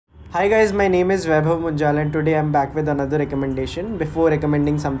Hi guys, my name is Vaibhav Munjal and today I'm back with another recommendation. Before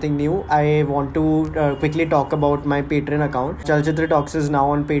recommending something new, I want to quickly talk about my Patreon account. Chalchitra Talks is now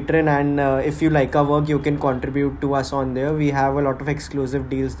on Patreon and if you like our work, you can contribute to us on there. We have a lot of exclusive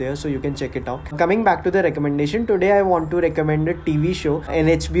deals there, so you can check it out. Coming back to the recommendation, today I want to recommend a TV show, an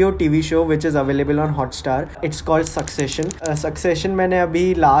HBO TV show which is available on Hotstar. It's called Succession. Succession मैंने अभी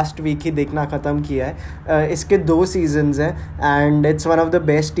last week ही देखना ख़त्म किया है. इसके 2 seasons हैं and it's one of the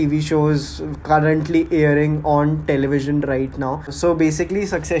best TV shows currently airing on television right now. So basically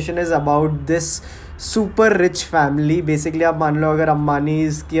Succession is about this super rich family. Basically आप मान लो अगर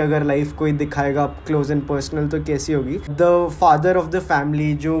अम्बानीज की अगर लाइफ कोई दिखाएगा क्लोज एंड पर्सनल तो कैसी होगी. The father of the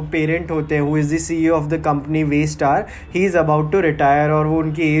family जो पेरेंट होते हैं, who is the CEO of the company Waystar, he is about to retire और वो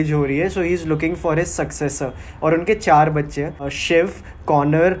उनकी एज हो रही है. सो he is looking for his successor और उनके 4 बच्चे हैं, Shiv,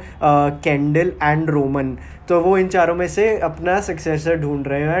 Connor, candle and Roman. तो वो इन चारों में से अपना सक्सेसर ढूंढ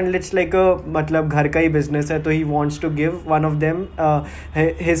रहे हैं एंड इट्स लाइक मतलब घर का ही बिजनेस है. तो he wants to give one of them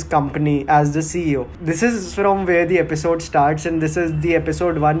his company as the CEO. This is from where the episode starts and this is the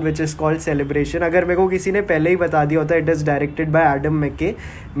episode 1 which is called celebration. अगर मेरे को किसी ने पहले ही बता दिया होता, it is directed by Adam मैके,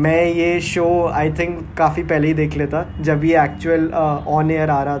 मैं ये शो आई थिंक काफ़ी पहले ही देख लेता जब ये एक्चुअल ऑन एयर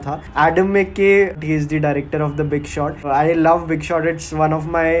आ रहा था. एडम मैके, ही is the director of the big shot. I love big shot. It's one of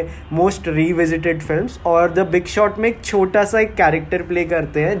my most revisited films. और द बिग शॉट में एक छोटा सा एक कैरेक्टर प्ले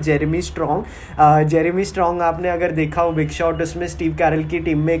करते हैं जेरेमी स्ट्रॉन्ग. जेरेमी स्ट्रॉन्ग आपने अगर देखा हो बिग शॉट, उसमें स्टीव कैरल की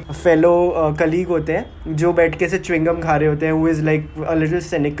टीम में एक फेलो कलीग होते हैं जो बैठ के से च्विंगम खा रहे होते हैं, who is like a little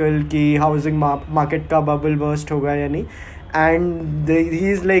cynical कि हाउसिंग मार्केट का बबल बर्स्ट होगा या नहीं. एंड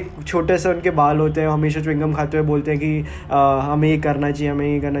ही इज़ लाइक छोटे से उनके बाल होते हैं, हमेशा च्विंगम खाते हुए बोलते हैं कि हमें ये करना चाहिए, हमें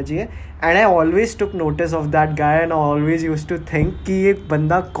ये करना चाहिए. And I always took notice of that guy and I always use to think कि ये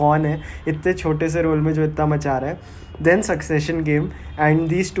बंदा कौन है इतने छोटे से रोल में जो इतना मचा रहा है. Then succession game and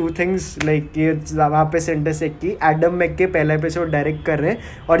these 2 things like ये वहाँ पे सेंटर से की एडम मैके पहला एपिसोड डायरेक्ट कर रहे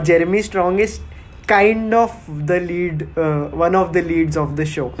हैं और Jeremy strong is kind of the lead, one of the leads of the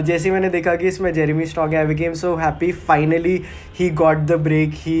show. जैसे मैंने देखा कि इसमें Jeremy strong, I became so happy. Finally he got the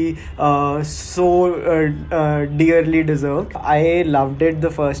break he so dearly deserved. I loved it the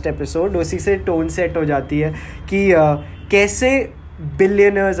first episode. उसी से tone set हो जाती है कि कैसे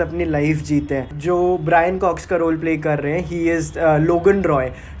बिलियनर्स अपनी लाइफ जीते हैं. जो ब्रायन कॉक्स का रोल प्ले कर रहे हैं, ही इज़ लोगन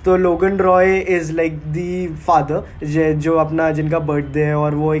रॉय. तो लोगन Roy is like the father जो अपना जिनका बर्थडे है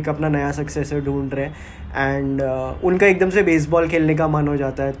और वो एक अपना नया सक्सेसर ढूंढ रहे हैं एंड उनका एकदम से बेसबॉल खेलने का मन हो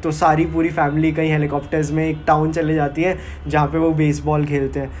जाता है. तो सारी पूरी फैमिली कहीं हेलीकॉप्टर्स में एक टाउन चले जाती है जहाँ पे वो बेसबॉल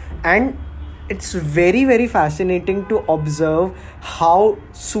खेलते हैं. And it's very fascinating to observe how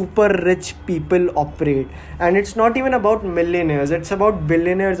super rich people operate. And it's not even about millionaires, it's about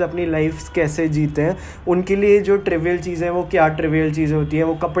billionaires अपनी लाइफ कैसे जीते हैं. उनके लिए जो ट्रिवियल चीज़ें हैं वो क्या ट्रिवियल चीज़ें होती हैं,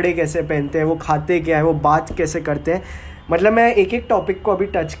 वो कपड़े कैसे पहनते हैं, वो खाते क्या है, वो बात कैसे करते हैं. मतलब मैं एक एक टॉपिक को अभी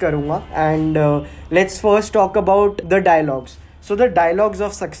टच करूँगा. And let's first talk about the dialogues. So the dialogues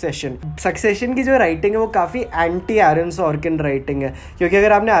of Succession की जो राइटिंग है वो काफ़ी एंटी एरन सॉर्किन राइटिंग है. क्योंकि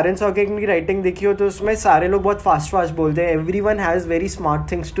अगर आपने एरन सॉर्किन की राइटिंग देखी हो तो उसमें सारे लोग बहुत फास्ट बोलते हैं. Everyone has very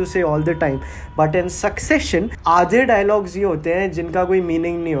smart things to say all the time. But in Succession आधे डायलॉग्स ये होते हैं जिनका कोई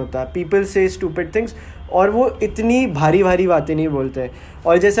मीनिंग नहीं होता. पीपल से स्टूपिड थिंग्स और वो इतनी भारी बातें नहीं बोलते.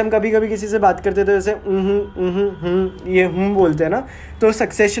 और जैसे हम कभी कभी किसी से बात करते थे जैसे ये बोलते हैं ना, तो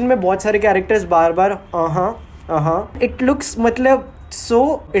सक्सेशन में बहुत सारे कैरेक्टर्स बार इट लुक्स मतलब सो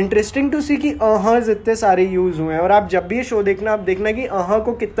इंटरेस्टिंग टू सी कि इतने सारे यूज़ हुए हैं. और आप जब भी ये शो देखना, आप देखना कि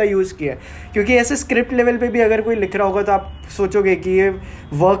को कितना यूज़ किया है. क्योंकि ऐसे स्क्रिप्ट लेवल पे भी अगर कोई लिख रहा होगा तो आप सोचोगे कि ये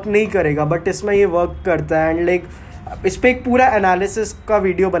वर्क नहीं करेगा, बट इसमें ये वर्क करता है. एंड लाइक इस पर एक पूरा एनालिसिस का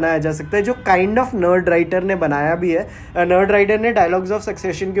वीडियो बनाया जा सकता है जो काइंड ऑफ नर्ड राइटर ने बनाया भी है. नर्ड राइटर ने डायलॉग्स ऑफ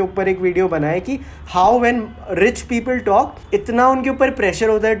सक्सेशन के ऊपर एक वीडियो बनाया कि how when rich people talk, इतना उनके ऊपर प्रेशर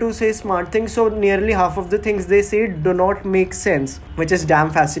होता है to say smart things, so nearly half of the things they say do not make sense, which is damn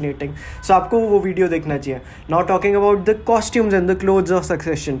fascinating. So आपको वो वीडियो देखना चाहिए. Now talking about the costumes and the clothes of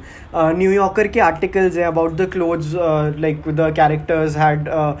Succession. New Yorker के articles हैं about the clothes like the characters had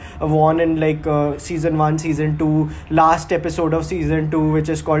worn in like season 1, season 2, last episode of season 2, which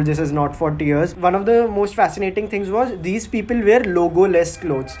is called This Is Not for Tears. One of the most fascinating things was these people wear logo-less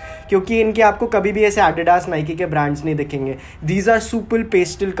clothes. क्योंकि इनके आपको कभी भी ऐसे Adidas, Nike के brands नहीं दिखेंगे. These are super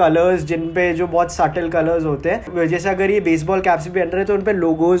pastel colors जिन पे जो बहुत subtle colors होते हैं. जैसे अगर ये बेसबॉल कैप्स भी पहन रहे हैं तो उन पे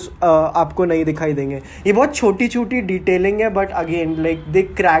लोगोज आपको नहीं दिखाई देंगे. ये बहुत छोटी डिटेलिंग है, but again like they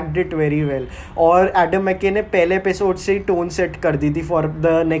cracked it very well. और एडम मैके ने पहले एपिसोड से ही टोन सेट कर दी थी for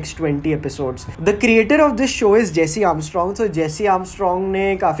the next 20 episodes. The creator of this show is Jesse Armstrong. So Jesse Armstrong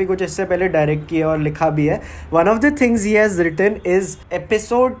ने काफ़ी कुछ इससे पहले डायरेक्ट किया और लिखा भी है. One of the things he has written is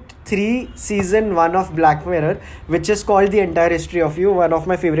episode 3 season 1 of Black Mirror, which is called The Entire History of You, one of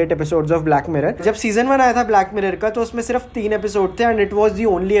my favorite episodes of Black Mirror. जब सीजन 1 आया था Black Mirror का तो उसमें सिर्फ 3 episode थे, and it was the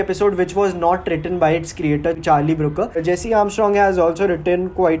only episode which was not written by its creator Charlie Brooker. Jesse Armstrong has also written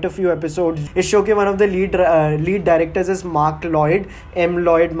quite a few episodes. इस show के one of the lead directors is Mark Lloyd,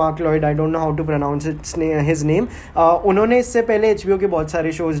 Mark Lloyd, I don't know how to pronounce his name. उन्होंने इससे पहले HBO के बहुत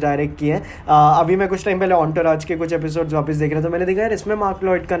सारे shows direct किए हैं. अभी मैं कुछ टाइम पहले ऑन्टोराज के कुछ एपिसोड्स वापस देख रहा था, मैंने देखा यार इसमें मार्क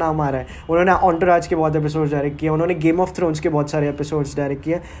लॉयड का नाम आ रहा है. उन्होंने ऑन्टोराज के बहुत एपिसोड्स डायरेक्ट किए, उन्होंने गेम ऑफ थ्रोन्स के बहुत सारे एपिसोड्स डायरेक्ट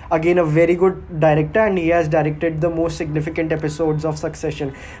किए. Again a very good director, and he has directed the most significant episodes of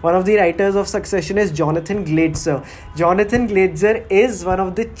Succession. One of the writers of Succession is Jonathan Glazer. Jonathan Glazer is one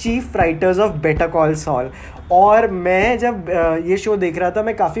of the chief writers of Better Call Saul. और मैं जब ये show देख रहा था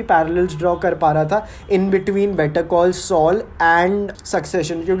मैं काफ़ी parallels draw कर पा रहा था in between Better Call Saul and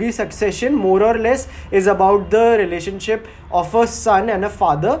Succession, क्योंकि सक्सेशन मोर और less is about the relationship of a son and a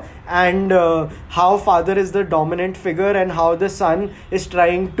father, and how father is the dominant figure and how the son is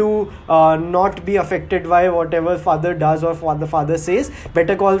trying to not be affected by whatever father does or what the father says.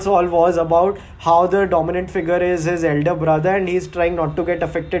 Better Call Saul was about how the dominant figure is his elder brother and he's trying not to get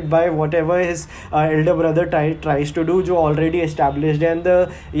affected by whatever his elder brother tries to do, जो already established, and the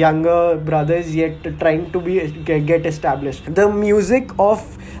younger brother is yet trying to get established. The music of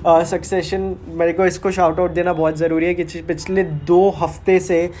Succession, मेरे को इसको shout out देना बहुत ज़रूरी है कि पिछले 2 हफ्ते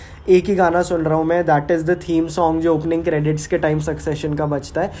से एक ही गाना सुन रहा हूँ मैं. That is the theme song जो ओपनिंग क्रेडिट्स के टाइम सक्सेशन का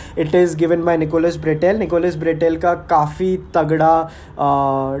बजता है. It is given by Nicholas Britell का काफ़ी तगड़ा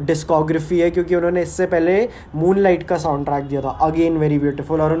डिस्कोग्राफी है, क्योंकि उन्होंने इससे पहले मूनलाइट का साउंड ट्रैक दिया था. Again very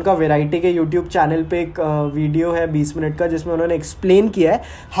beautiful. और उनका वेराइटी के यूट्यूब चैनल पे एक वीडियो है 20 मिनट का, जिसमें उन्होंने एक्सप्लेन किया है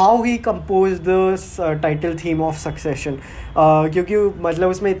how he compose the title theme of Succession, क्योंकि मतलब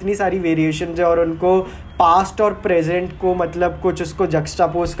उसमें इतनी सारी वेरिएशन है और उनको पास्ट और प्रेजेंट को मतलब कुछ उसको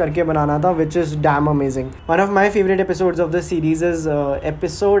जक्स्टापोज करके बनाना था, which is damn amazing. One of my favourite episodes of the series is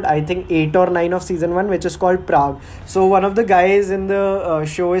episode I think 8 or 9 of season 1, which is called Prague. So one of the guys in the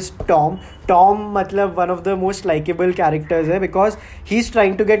show is Tom मतलब one of the most likeable characters है, because he is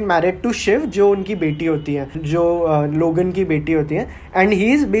trying to get married to Shiv, जो उनकी बेटी होती है, जो लोगन की बेटी होती है. एंड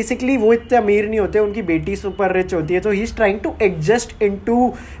ही इज़ बेसिकली, वो इतने अमीर नहीं होते, उनकी बेटी सुपर रिच होती है, तो he is trying to adjust in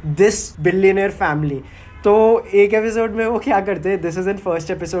to this billionaire family. तो एक एपिसोड में वो क्या करते हैं, this is in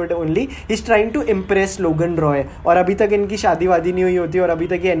first episode only, he is trying to impress Logan Roy, और अभी तक इनकी शादी वादी नहीं हुई होती और अभी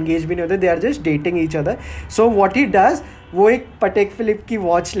तक ये एंगेज भी नहीं होते, they are just dating each other. So what he does, वो एक पटेक फिलिप की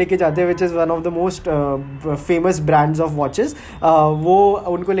वॉच लेके जाते हैं, which is one of the most famous brands of watches. वो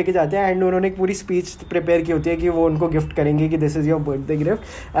उनको लेके जाते हैं एंड उन्होंने एक पूरी स्पीच प्रिपेयर की होती है कि वो उनको गिफ्ट करेंगे कि this is your birthday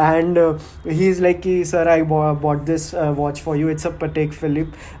gift, and he is like कि sir I bought this watch for you, it's a Patek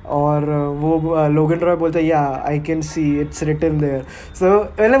Philippe. और वो लोगन रॉय बोलते हैं yeah I can see it's written there. So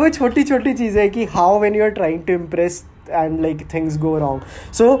मतलब वो छोटी छोटी चीज़ें कि how when you are trying to impress and like things go wrong.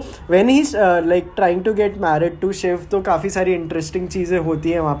 So when he's like trying to get married to Shiv, तो काफ़ी सारी इंटरेस्टिंग चीज़ें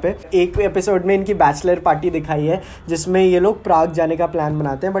होती हैं वहाँ पे. एक एपिसोड में इनकी बैचलर पार्टी दिखाई है जिसमें ये लोग प्राग जाने का प्लान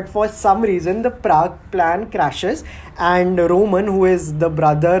बनाते हैं, but for some reason the Prague plan crashes and Roman, who is the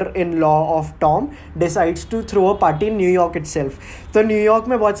brother in law of Tom, decides to throw a party in New York itself. तो न्यूयॉर्क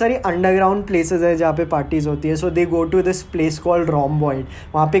में बहुत सारी अंडरग्राउंड प्लेसेस है जहाँ पे पार्टीज़ होती है. So they go to this place called rhomboid.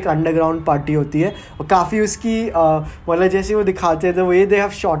 वहाँ पे एक अंडरग्राउंड पार्टी होती है और काफ़ी उसकी मतलब जैसे वो दिखाते हैं तो वे they have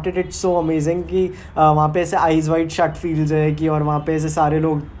shotted it so amazing कि वहाँ पे ऐसे आइज वाइड शट फील्स है कि, और वहाँ पे ऐसे सारे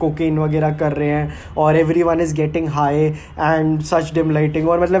लोग कोकेन वगैरह कर रहे हैं और every one is getting high and such dim lighting.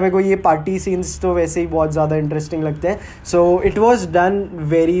 और मतलब मेरे को ये पार्टी सीन्स तो वैसे ही बहुत ज़्यादा इंटरेस्टिंग लगते हैं. So it was done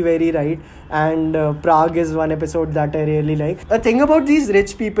very very right. And Prague is one episode that I really like. The thing about these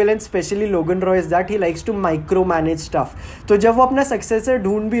rich people and especially Logan Roy is that he likes to micromanage stuff. तो जब वो अपना successor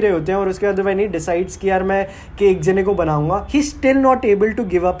ढूंढ भी रहे होते हैं और उसके बाद when he decides कि यार मैं कि एक जने को बनाऊंगा, he's still not able to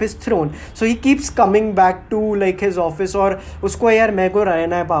give up his throne. So he keeps coming back to like his office और उसको यार मेरे को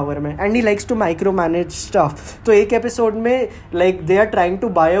रहना है पावर में, and he likes to micromanage stuff. तो एक एपिसोड में like they are trying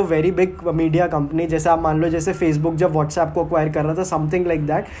to buy a very big media company, जैसे आप मान लो जैसे Facebook जब WhatsApp को acquire कर रहा था, something like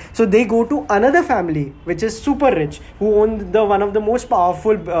that. So they go to another family which is super rich who own the one of the most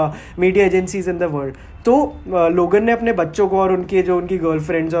powerful media agencies in the world. तो लोगन ने अपने बच्चों को और उनके जो उनकी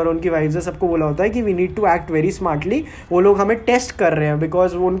गर्लफ्रेंड्स और उनकी वाइफ्स है सबको बोला होता है कि we need to act very smartly. वो लोग हमें टेस्ट कर रहे हैं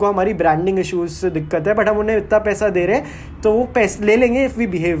बिकॉज उनको हमारी ब्रांडिंग इशूज़ से दिक्कत है, बट हम उन्हें इतना पैसा दे रहे हैं तो वो पैसे ले लेंगे if we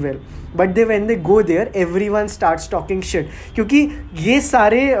behave well. But they when they go there everyone starts talking shit, क्योंकि ये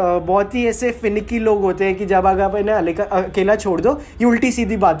सारे बहुत ही ऐसे फिनिकी लोग होते हैं कि जब अगर आप इन्हें अकेला छोड़ दो ये उल्टी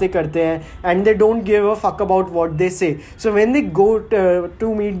सीधी बातें करते हैं and they don't give a fuck about what they से. So when they go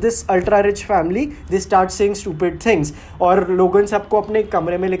to meet this ultra rich family they start saying stupid things. और लोगन सबको अपने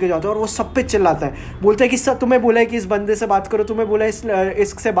कमरे में लेके जाता है और वो सब पे चिल्लाता है, बोलता है कि सब तुम्हें बोला है कि इस बंदे से बात करो, तुम्हें बोला है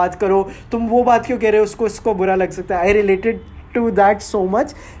इससे बात करो, तुम वो बात क्यों कह रहे हो, उसको इसको बुरा लग सकता है. I related to that so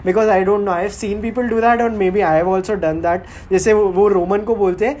much because I don't know, I have seen people do that and maybe I have also done that. जैसे वो रोमन को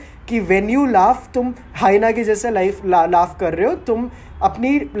बोलते हैं कि when you laugh तुम हाइना की जैसे लाफ कर रहे हो, तुम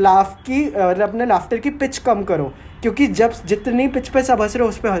अपनी लाफ की अपने लाफ्टर की पिच कम करो, क्योंकि जब जितनी पिच पे सब हंस रहे हो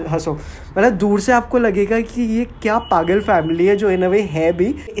उस पर हंसो. मतलब दूर से आपको लगेगा कि ये क्या पागल फैमिली है, जो इन अ वे है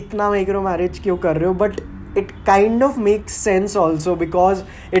भी. इतना माइक्रो मैरिज क्यों कर रहे हो, but it kind of makes sense also because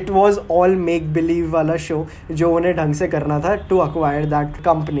it was all make believe वाला शो जो उन्हें ढंग से करना था to acquire that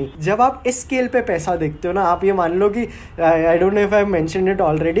company. जब आप इस स्केल पे पैसा देखते हो ना, आप ये मान लो कि I don't know if I've mentioned it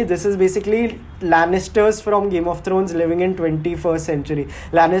already, this is basically Lannisters from Game of Thrones living in 21st century.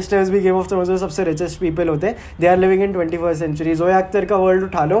 Lannisters भी Game of Thrones में सबसे richest people होते हैं, they are living in 21st century. Zoya Akhtar का world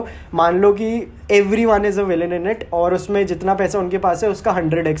उठा लो, मान लो कि everyone is a villain in it और उसमें जितना पैसा उनके पास है उसका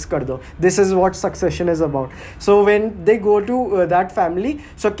 100x कर दो. This is what succession is about. So when they go to that family,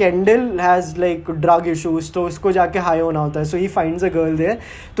 so Kendall has like drug issues, तो उसको जाके हाई होना होता है. So he finds a girl there.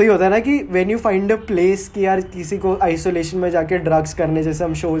 तो ये होता है ना कि when you find a place कि यार किसी को आइसोलेशन में जाके ड्रग्स करने, जैसे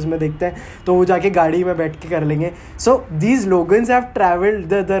हम शोज़ में देखते हैं, तो वो जाके गाड़ी में बैठ के कर लेंगे. So these Logans have traveled,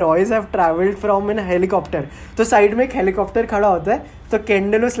 the Roys have traveled from in helicopter. तो साइड में एक हेलीकॉप्टर खड़ा होता है, तो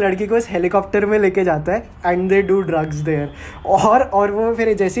कैंडल उस लड़की को इस हेलीकॉप्टर में लेके जाता है and they do drugs there. और वो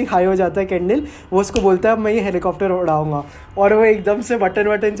फिर जैसे ही हाई हो जाता है कैंडल, वो उसको बोलता है अब मैं ये हेलीकॉप्टर उड़ाऊंगा, और वो एकदम से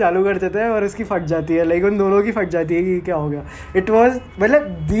बटन चालू कर देता है और उसकी फट जाती है, लाइक उन दोनों की फट जाती है कि क्या हो गया. इट वॉज मतलब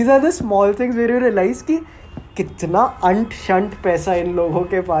these are the small things where you realise कि कितना अंट शंट पैसा इन लोगों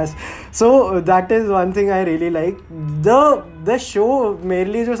के पास. So that is one thing I really like the show. मेरे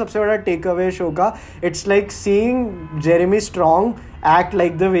लिए जो सबसे बड़ा टेक अवे शो का, it's like seeing Jeremy strong act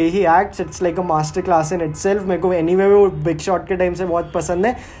like the way he acts. It's like a master class in itself. मेरे को anyway वो big shot के टाइम से बहुत पसंद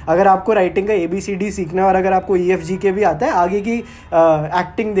है. अगर आपको राइटिंग का ABCD सीखना है और अगर आपको EFG के भी आता है, आगे की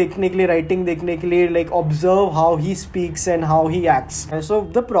एक्टिंग देखने के लिए, राइटिंग देखने के लिए, like observe how he speaks and how he acts. So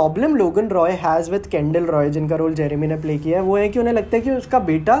the problem Logan Roy has with Kendall Roy, जिनका रोल जेरेमी ने प्ले किया है, वो है कि उन्हें लगता है कि उसका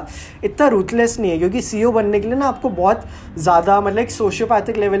बेटा इतना रूथलेस नहीं है, क्योंकि CEO बनने के लिए ना आपको बहुत ज़्यादा मतलब एक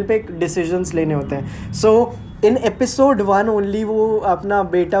सोशियोपैथिक लेवल पे डिसीजंस लेने होते हैं. सो इन एपिसोड 1 ओनली वो अपना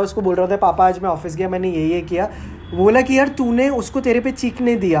बेटा उसको बोल रहा था, पापा आज मैं ऑफिस गया, मैंने ये किया. बोला कि यार तूने उसको तेरे पे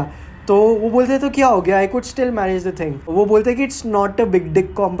चीखने दिया, तो वो बोलते तो क्या हो गया, I could still manage the thing. वो बोलते कि it's not a big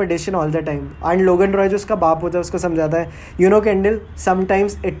Dick competition all the time. And लोगन रॉय जो उसका बाप होता है उसको समझाता है, you know candle,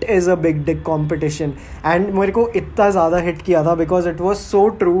 sometimes it is a big Dick competition. And मेरे को इतना ज़्यादा हिट किया था because it was so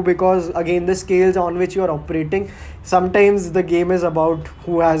true, because again the scales on which you are operating, sometimes the game is about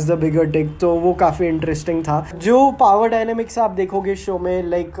who has the bigger dick. तो वो काफ़ी interesting था. जो पावर डायनेमिक्स आप देखोगे शो में,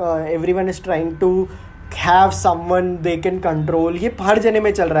 like everyone is trying to have someone they can control, ये हर जने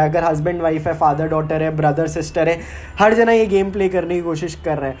में चल रहा है. अगर हस्बैंड वाइफ है, फादर डॉटर है, ब्रदर सिस्टर है, हर जना ये गेम प्ले करने की कोशिश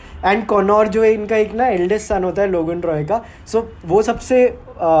कर रहा है. एंड कॉनॉर जो है इनका एक ना एल्डेस्ट सन होता है लोगन रॉय का, सो वो सबसे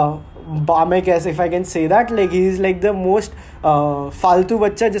मैं कैसे if I can say that, like he is like the most फालतू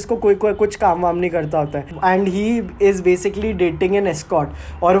बच्चा जिसको कोई कुछ काम वाम नहीं करता होता है. And he is basically dating an escort,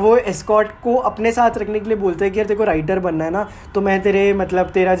 और वो एस्कॉट को अपने साथ रखने के लिए बोलते हैं कि यार तेरे को राइटर बनना है ना, तो मैं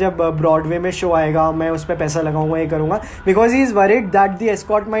तेरा जब ब्रॉडवे में शो आएगा मैं उस पर पैसा लगाऊंगा, ये करूँगा. Because he is worried that the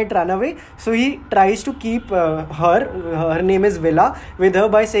escort might run away, so he tries to keep her name is Willa with her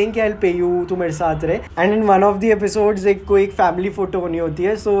by saying कि आई विल पे यू, तू मेरे साथ रहे. And in one of the episodes कोई एक family photo होनी होती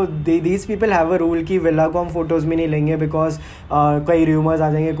है, so these people have a rule कि विला को हम फोटोज़ में नहीं लेंगे बिकॉज कई र्यूमर्स आ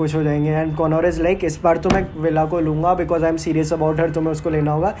जाएंगे, कुछ हो जाएंगे. एंड कॉनर इज़ लाइक इस बार तो मैं विला को लूँगा because I am serious about her, तो मैं उसको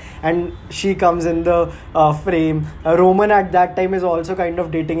लेना होगा. And she comes in the frame. Roman at that time is also kind of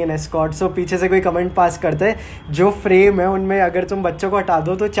dating an escort. सो पीछे से कोई कमेंट पास करते हैं, जो फ्रेम है उनमें अगर तुम बच्चों को हटा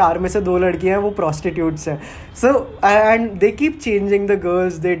दो तो 4 में से 2 लड़कियाँ हैं वो प्रोस्टिट्यूट्स हैं. So and they keep changing the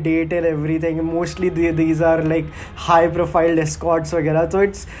girls they date and everything. Mostly these are like high profile Escorts वगैरह. तो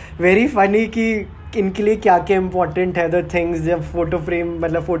इट्स वेरी फनी कि इनके लिए क्या क्या इंपॉर्टेंट है द थिंग्स. जब फोटो फ्रेम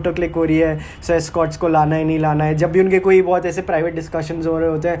मतलब फ़ोटो क्लिक हो रही है, सो एस्कॉट्स को लाना है नहीं लाना है. जब भी उनके कोई बहुत ऐसे प्राइवेट डिस्कशंस हो रहे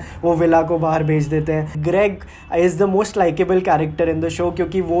होते हैं, वो विला को बाहर भेज देते हैं. Greg is the most likeable character in the show,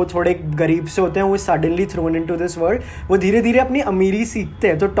 क्योंकि वो थोड़े गरीब से होते हैं, वो suddenly thrown in to this world. वो धीरे धीरे अपनी अमीरी सीखते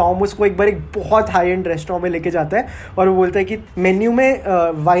हैं. तो टॉम उसको एक बार एक बहुत हाई एंड रेस्टोरेंट में लेके जाता है और वो बोलता है कि मेन्यू में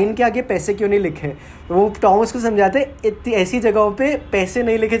वाइन के आगे पैसे क्यों नहीं लिखे. वो टॉम उसको समझाते इतनी ऐसी जगहों पे पैसे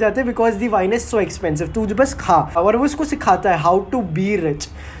नहीं लेके जाते because the wine is so expensive, तू बस खा, और वो उसको सिखाता है how to be rich.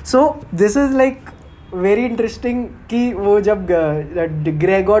 So this is like very interesting कि वो जब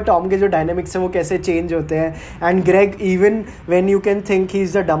ग्रेग और टॉम के जो डायनेमिक्स है वो कैसे चेंज होते हैं. And Greg even when you can think he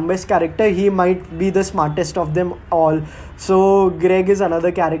is the dumbest character, he might be the smartest of them all. So Greg is another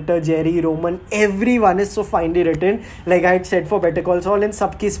character, Jerry, Roman, everyone is so finely written. Like I had said for Better Call Saul, and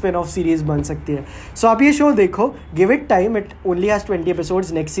सबकी spin-off series बन सकती है. So आप ये show देखो, give it time. It only has 20 episodes.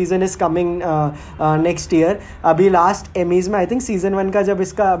 Next season is coming next year. अभी last Emmys में I think season 1 का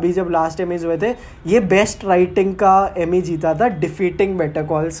जब last Emmys हुए थे, ये best writing का Emmy जीता था, defeating Better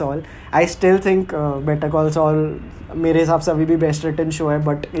Call Saul. I still think Better Call Saul मेरे हिसाब से अभी भी best written show है,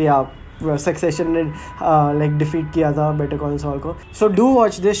 but yeah. Succession ने like defeat किया था Better Call Saul को. So do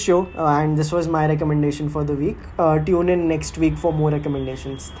watch this show and this was my recommendation for the week. Tune in next week for more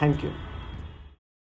recommendations. Thank you.